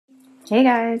Hey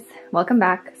guys, welcome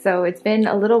back. So it's been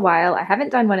a little while. I haven't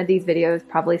done one of these videos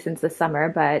probably since the summer,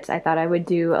 but I thought I would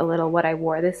do a little what I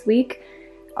wore this week.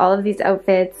 All of these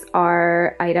outfits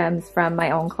are items from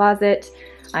my own closet.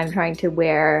 I'm trying to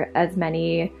wear as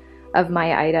many of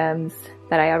my items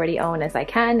that I already own as I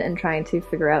can and trying to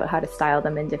figure out how to style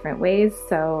them in different ways.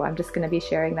 So I'm just going to be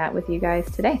sharing that with you guys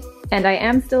today. And I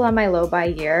am still on my low buy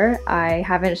year. I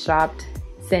haven't shopped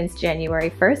since January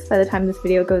 1st. By the time this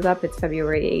video goes up, it's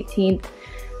February 18th.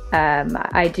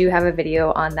 I do have a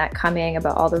video on that coming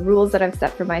about all the rules that I've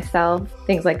set for myself,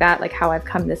 things like that, like how I've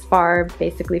come this far,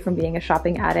 basically from being a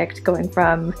shopping addict, going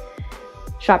from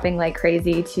shopping like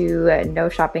crazy to no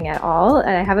shopping at all.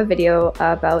 And I have a video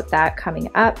about that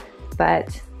coming up,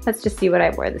 but let's just see what I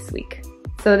wore this week.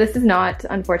 So this is not,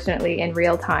 unfortunately, in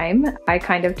real time. I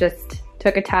kind of just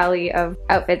took a tally of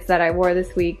outfits that I wore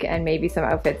this week and maybe some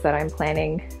outfits that I'm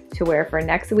planning to wear for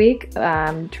next week.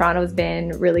 Toronto's been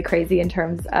really crazy in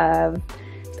terms of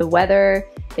the weather.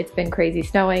 It's been crazy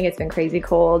snowing, it's been crazy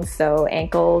cold, so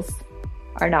ankles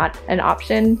are not an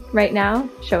option right now,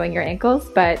 showing your ankles,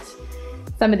 but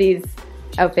some of these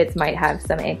outfits might have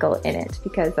some ankle in it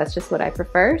because that's just what I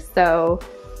prefer. So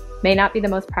may not be the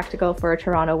most practical for a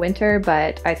Toronto winter,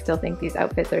 but I still think these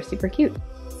outfits are super cute.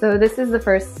 So this is the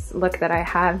first look that I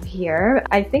have here.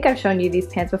 I think I've shown you these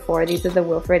pants before. These are the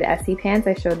Wilfred Essie Pants.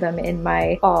 I showed them in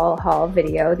my fall haul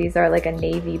video. These are like a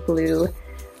navy blue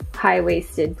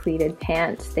high-waisted pleated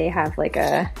pant. They have like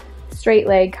a straight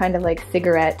leg, kind of like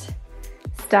cigarette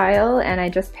style, and I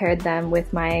just paired them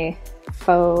with my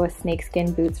faux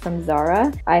snakeskin boots from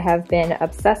Zara. I have been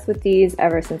obsessed with these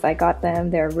ever since I got them.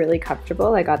 They're really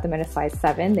comfortable. I got them in a size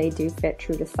 7. They do fit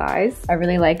true to size. I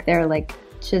really like their like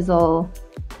chisel,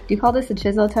 do you call this a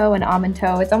chisel toe, an almond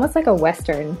toe? It's almost like a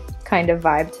Western kind of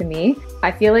vibe to me.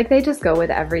 I feel like they just go with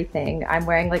everything. I'm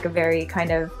wearing like a very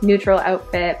kind of neutral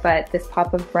outfit, but this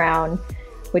pop of brown,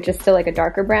 which is still like a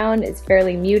darker brown, is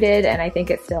fairly muted and I think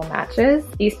it still matches.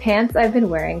 These pants I've been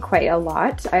wearing quite a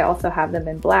lot. I also have them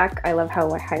in black. I love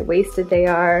how high-waisted they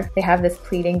are. They have this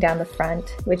pleating down the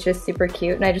front, which is super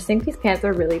cute. And I just think these pants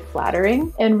are really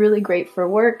flattering and really great for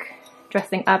work.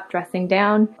 Dressing up, dressing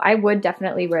down. I would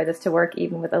definitely wear this to work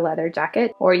even with a leather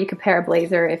jacket, or you could pair a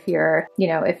blazer if you're,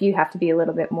 if you have to be a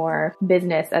little bit more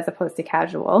business as opposed to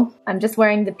casual. I'm just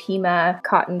wearing the Pima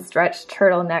cotton stretch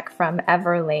turtleneck from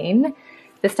Everlane.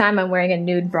 This time I'm wearing a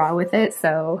nude bra with it,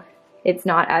 so it's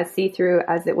not as see-through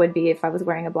as it would be if I was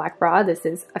wearing a black bra. This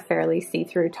is a fairly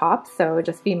see-through top, so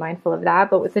just be mindful of that.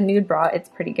 But with the nude bra, it's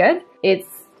pretty good.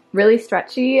 It's really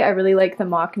stretchy. I really like the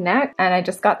mock neck, and I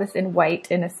just got this in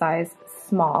white in a size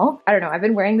small. I don't know, I've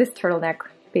been wearing this turtleneck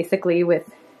basically with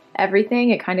everything.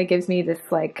 It kind of gives me this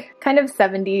like kind of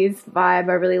 70s vibe.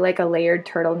 I really like a layered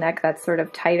turtleneck that's sort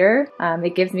of tighter.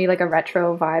 It gives me like a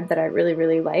retro vibe that I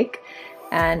really like.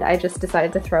 And I just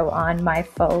decided to throw on my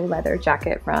faux leather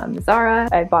jacket from Zara.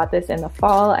 I bought this in the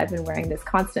fall. I've been wearing this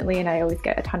constantly and I always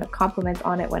get a ton of compliments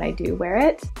on it when I do wear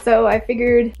it. So I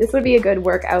figured this would be a good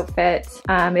work outfit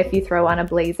if you throw on a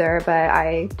blazer, but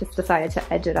I just decided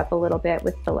to edge it up a little bit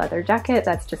with the leather jacket.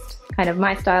 That's just kind of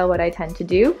my style, what I tend to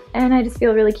do, and I just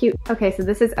feel really cute. Okay, so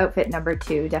this is outfit number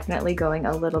 2, definitely going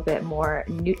a little bit more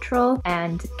neutral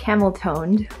and camel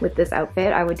toned with this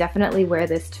outfit. I would definitely wear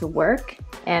this to work,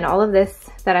 and all of this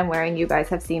that I'm wearing you guys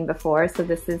have seen before. So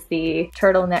this is the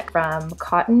turtleneck from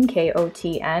KOTN,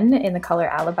 KOTN, in the color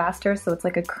alabaster, so it's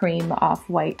like a cream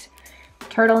off-white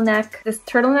turtleneck. This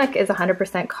turtleneck is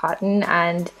 100% cotton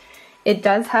and it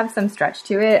does have some stretch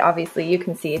to it. Obviously you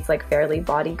can see it's like fairly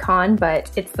bodycon,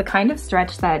 but it's the kind of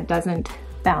stretch that doesn't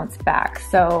bounce back.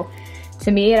 So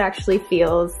to me it actually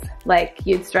feels like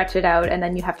you'd stretch it out and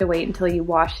then you have to wait until you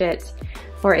wash it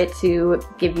for it to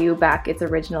give you back its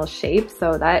original shape.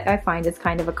 So that I find is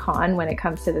kind of a con when it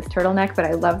comes to this turtleneck, but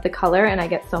I love the color and I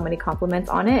get so many compliments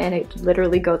on it and it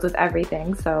literally goes with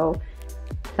everything. So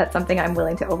that's something I'm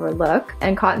willing to overlook.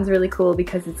 And KOTN's really cool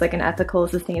because it's like an ethical,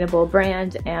 sustainable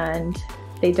brand and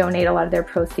they donate a lot of their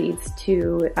proceeds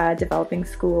to developing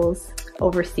schools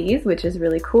overseas, which is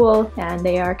really cool, and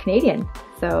they are Canadian,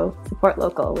 so support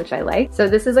local, which I like. So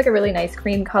this is like a really nice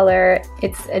cream color.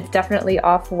 It's definitely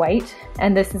off-white,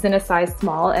 and this is in a size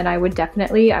small, and I would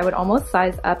almost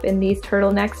size up in these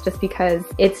turtlenecks just because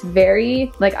it's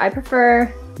very, like, I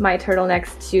prefer my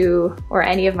turtlenecks to, or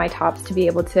any of my tops, to be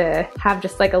able to have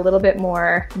just like a little bit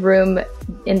more room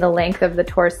in the length of the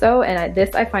torso, and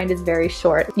this I find is very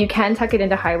short. You can tuck it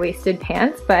into high-waisted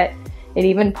pants, but it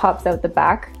even pops out the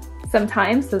back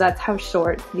sometimes, so that's how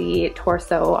short the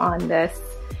torso on this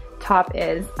top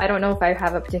is. I don't know if I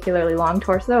have a particularly long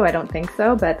torso, I don't think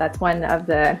so, but that's one of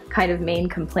the kind of main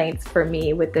complaints for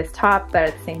me with this top, but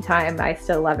at the same time, I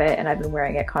still love it and I've been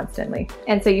wearing it constantly.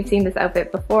 And so you've seen this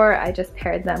outfit before. I just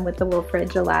paired them with the Wilfred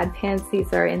Jallade pants.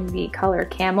 These are in the color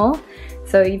camel.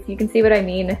 So if you can see what I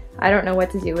mean, I don't know what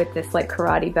to do with this like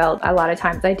karate belt. A lot of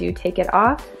times I do take it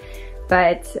off,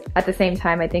 but at the same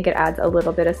time, I think it adds a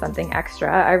little bit of something extra.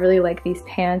 I really like these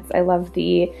pants. I love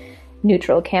the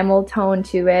neutral camel tone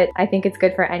to it. I think it's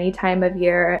good for any time of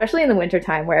year, especially in the winter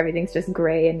time where everything's just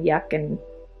gray and yuck and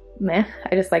meh.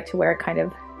 I just like to wear kind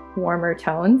of warmer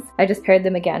tones. I just paired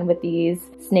them again with these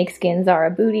snakeskin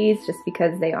Zara booties just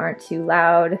because they aren't too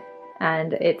loud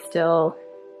and it still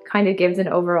kind of gives an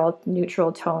overall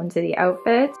neutral tone to the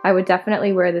outfit. I would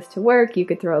definitely wear this to work. You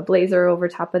could throw a blazer over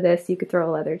top of this. You could throw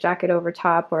a leather jacket over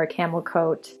top or a camel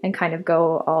coat and kind of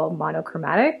go all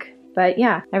monochromatic. But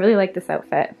yeah, I really like this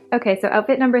outfit. Okay, so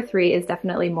outfit number 3 is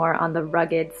definitely more on the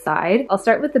rugged side. I'll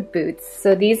start with the boots.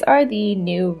 So these are the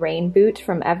new rain boot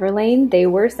from Everlane. They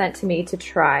were sent to me to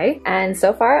try, and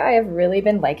so far I have really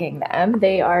been liking them.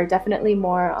 They are definitely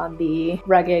more on the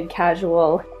rugged,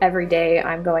 casual, everyday,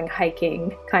 I'm going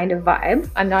hiking kind of vibe.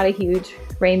 I'm not a huge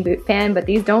rain boot fan, but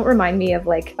these don't remind me of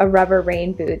like a rubber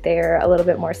rain boot. They're a little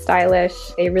bit more stylish.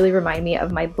 They really remind me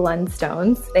of my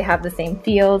Blundstones. They have the same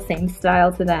feel, same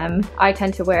style to them. I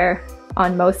tend to wear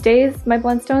on most days my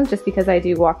Blundstones just because I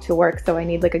do walk to work, so I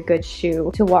need like a good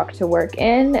shoe to walk to work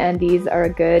in, and these are a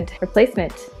good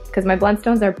replacement because my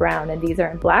Blundstones are brown and these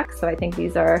are in black, so I think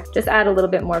these are just add a little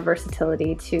bit more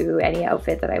versatility to any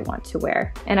outfit that I want to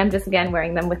wear. And I'm just again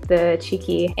wearing them with the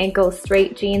cheeky ankle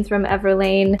straight jeans from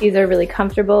Everlane. These are really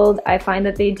comfortable. I find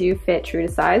that they do fit true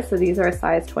to size, so these are a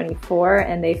size 24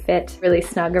 and they fit really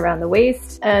snug around the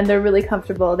waist and they're really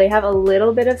comfortable. They have a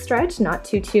little bit of stretch, not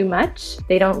too much.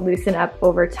 They don't loosen up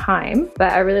over time,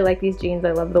 but I really like these jeans.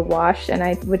 I love the wash and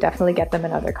I would definitely get them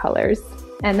in other colors.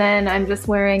 And then I'm just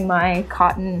wearing my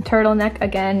cotton turtleneck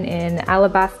again in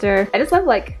alabaster. I just love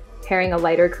like pairing a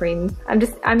lighter cream.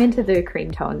 I'm into the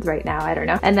cream tones right now, I don't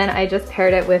know. And then I just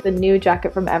paired it with a new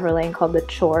jacket from Everlane called the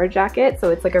Chore jacket. So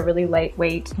it's like a really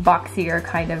lightweight, boxier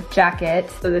kind of jacket.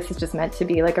 So this is just meant to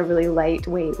be like a really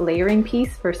lightweight layering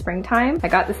piece for springtime. I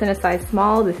got this in a size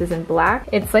small. This is in black.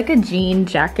 It's like a jean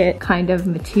jacket kind of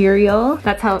material.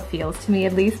 That's how it feels to me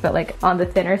at least, but like on the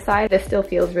thinner side. This still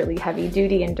feels really heavy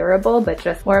duty and durable, but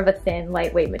just more of a thin,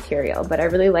 lightweight material. But I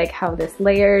really like how this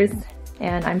layers,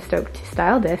 and I'm stoked to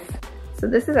style this. So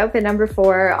this is outfit number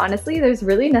 4. Honestly, there's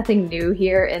really nothing new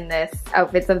here in this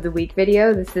outfits of the week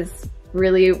video. This is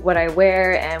really what I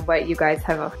wear and what you guys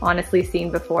have honestly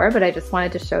seen before, but I just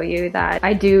wanted to show you that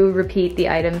I do repeat the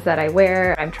items that I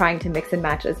wear. I'm trying to mix and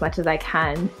match as much as I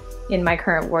can in my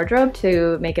current wardrobe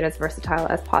to make it as versatile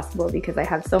as possible because I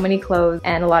have so many clothes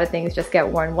and a lot of things just get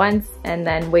worn once and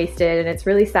then wasted and it's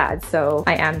really sad. So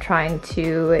I am trying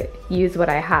to use what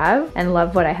I have and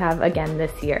love what I have again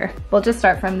this year. We'll just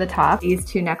start from the top. These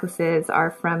 2 necklaces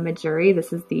are from Majuri.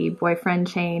 This is the boyfriend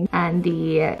chain and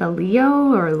the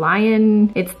Leo or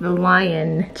lion. It's the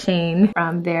lion chain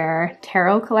from their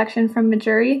tarot collection from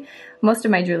Majuri. Most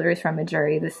of my jewelry is from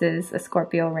Majuri. This is a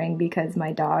Scorpio ring because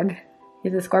my dog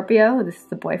is a Scorpio. This is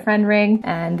the boyfriend ring,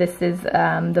 and this is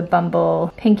the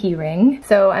Bumble pinky ring.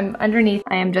 So underneath,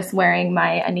 I am just wearing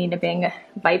my Anine Bing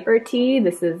Viper tee.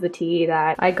 This is the tee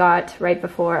that I got right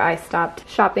before I stopped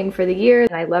shopping for the year.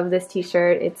 And I love this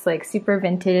t-shirt. It's like super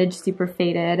vintage, super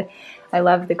faded. I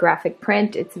love the graphic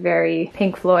print. It's very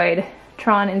Pink Floyd,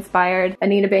 Tron inspired.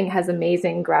 Anine Bing has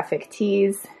amazing graphic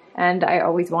tees, and I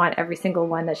always want every single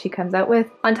one that she comes out with.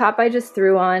 On top, I just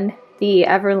threw on the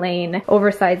Everlane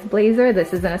oversized blazer.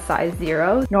 This is in a size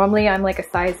 0. Normally I'm like a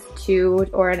size 2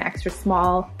 or an extra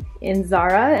small in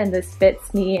Zara, and this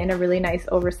fits me in a really nice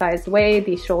oversized way.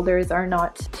 The shoulders are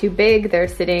not too big, they're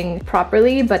sitting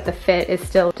properly, but the fit is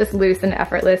still just loose and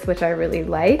effortless, which I really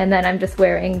like. And then I'm just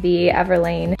wearing the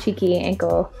Everlane cheeky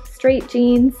ankle straight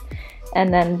jeans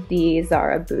and then the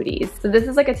Zara booties. So this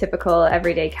is like a typical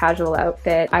everyday casual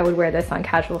outfit. I would wear this on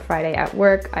casual Friday at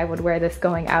work. I would wear this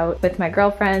going out with my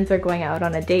girlfriends or going out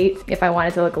on a date. If I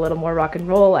wanted to look a little more rock and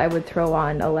roll, I would throw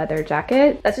on a leather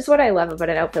jacket. That's just what I love about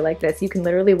an outfit like this. You can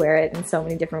literally wear it in so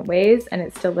many different ways and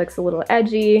it still looks a little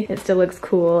edgy. It still looks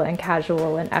cool and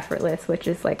casual and effortless, which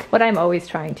is like what I'm always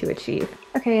trying to achieve.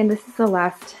 Okay, and this is the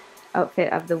last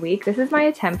outfit of the week. This is my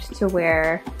attempt to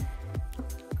wear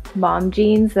mom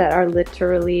jeans that are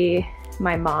literally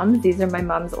my mom's. These are my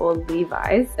mom's old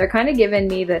Levi's. They're kind of giving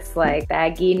me this like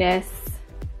bagginess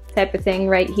type of thing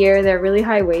right here. They're really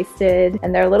high-waisted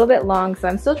and they're a little bit long, so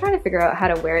I'm still trying to figure out how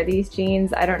to wear these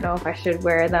jeans. I don't know if I should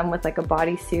wear them with like a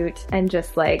bodysuit and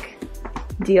just like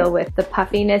deal with the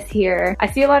puffiness here. I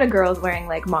see a lot of girls wearing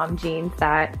like mom jeans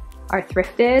that are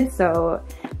thrifted, so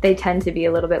they tend to be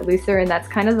a little bit looser, and that's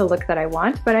kind of the look that I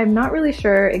want, but I'm not really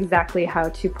sure exactly how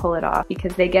to pull it off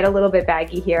because they get a little bit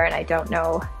baggy here and I don't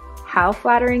know how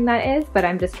flattering that is, but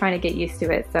I'm just trying to get used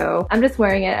to it. So I'm just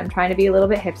wearing it. I'm trying to be a little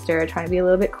bit hipster, trying to be a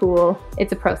little bit cool.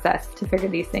 It's a process to figure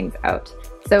these things out.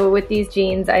 So with these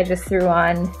jeans, I just threw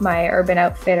on my Urban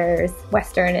Outfitters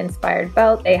Western inspired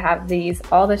belt. They have these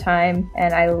all the time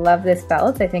and I love this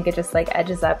belt. I think it just like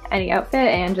edges up any outfit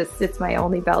and just it's my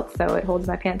only belt, so it holds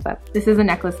my pants up. This is a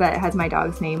necklace that has my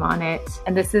dog's name on it.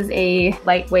 And this is a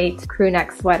lightweight crew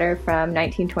neck sweater from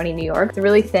 1920 New York. It's a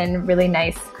really thin, really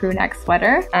nice crew neck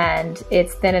sweater, and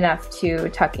it's thin enough to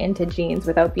tuck into jeans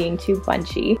without being too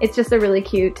bunchy. It's just a really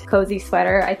cute, cozy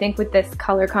sweater. I think with this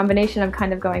color combination, I'm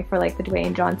kind of going for like the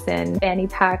Dwayne Johnson fanny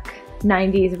pack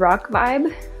 90s rock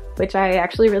vibe, which I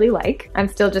actually really like. I'm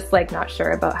still just like not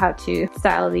sure about how to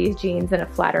style these jeans in a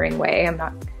flattering way. I'm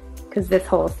not, because this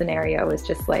whole scenario is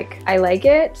just like, I like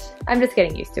it. I'm just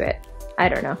getting used to it. I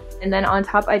don't know. And then on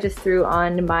top, I just threw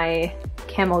on my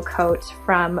camel coat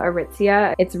from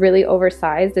Aritzia. It's really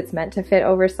oversized. It's meant to fit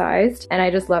oversized, and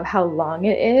I just love how long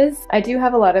it is. I do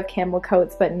have a lot of camel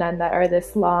coats, but none that are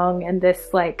this long and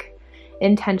this like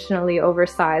intentionally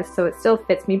oversized, so it still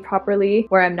fits me properly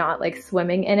where I'm not like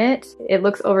swimming in it. It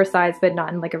looks oversized but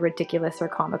not in like a ridiculous or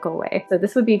comical way. So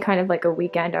this would be kind of like a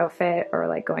weekend outfit or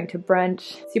like going to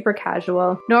brunch, super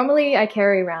casual. Normally I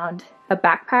carry around a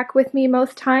backpack with me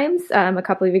most times. A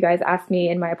couple of you guys asked me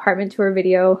in my apartment tour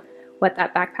video what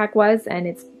that backpack was, and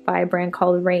it's by a brand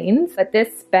called Rains. But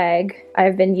this bag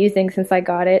I've been using since I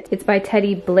got it. It's by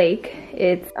Teddy Blake.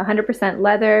 It's 100%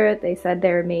 leather. They said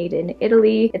they're made in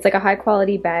Italy. It's like a high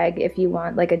quality bag if you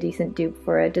want like a decent dupe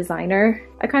for a designer.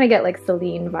 I kind of get like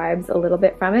Celine vibes a little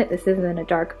bit from it. This is in a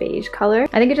dark beige color.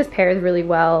 I think it just pairs really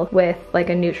well with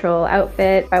like a neutral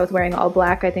outfit. If I was wearing all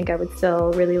black, I think I would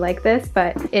still really like this,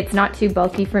 but it's not too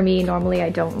bulky for me. Normally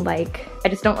I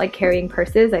just don't like carrying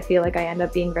purses. I feel like I end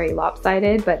up being very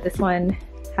lopsided, but this one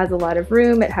has a lot of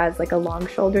room. It has like a long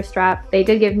shoulder strap. They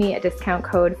did give me a discount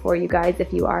code for you guys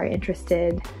if you are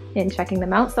interested in checking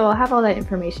them out, so I'll have all that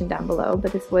information down below,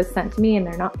 but this was sent to me and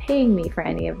they're not paying me for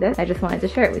any of this. I just wanted to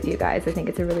share it with you guys. I think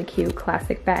it's a really cute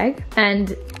classic bag.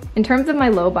 And in terms of my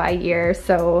low buy year,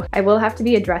 so I will have to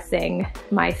be addressing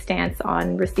my stance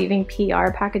on receiving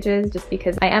PR packages just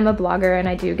because I am a blogger and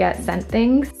I do get sent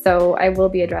things, so I will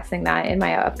be addressing that in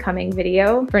my upcoming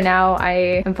video. For now,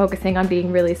 I am focusing on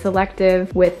being really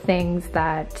selective with things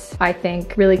that I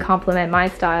think really complement my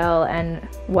style and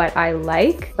what I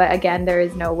like, but again, there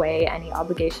is no way, any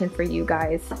obligation for you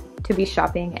guys to be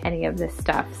shopping any of this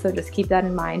stuff. So just keep that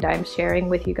in mind. I'm sharing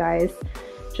with you guys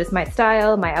just my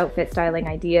style, my outfit styling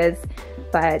ideas,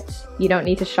 but you don't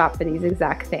need to shop for these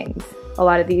exact things. A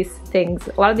lot of these things,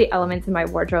 a lot of the elements in my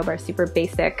wardrobe are super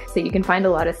basic, so you can find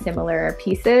a lot of similar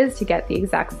pieces to get the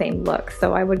exact same look.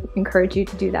 So I would encourage you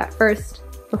to do that first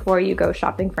before you go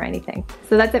shopping for anything.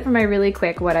 So that's it for my really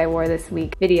quick what I wore this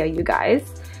week video, you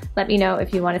guys. Let me know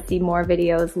if you want to see more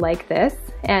videos like this,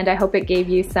 and I hope it gave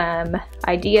you some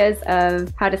ideas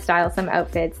of how to style some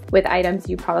outfits with items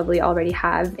you probably already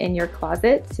have in your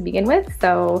closet to begin with.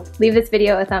 So leave this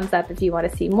video a thumbs up if you want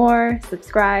to see more,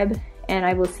 subscribe, and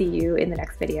I will see you in the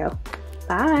next video.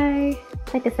 Bye!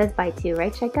 Chika says bye too,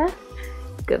 right Chika?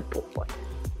 Good boy.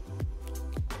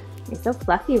 You're so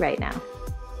fluffy right now.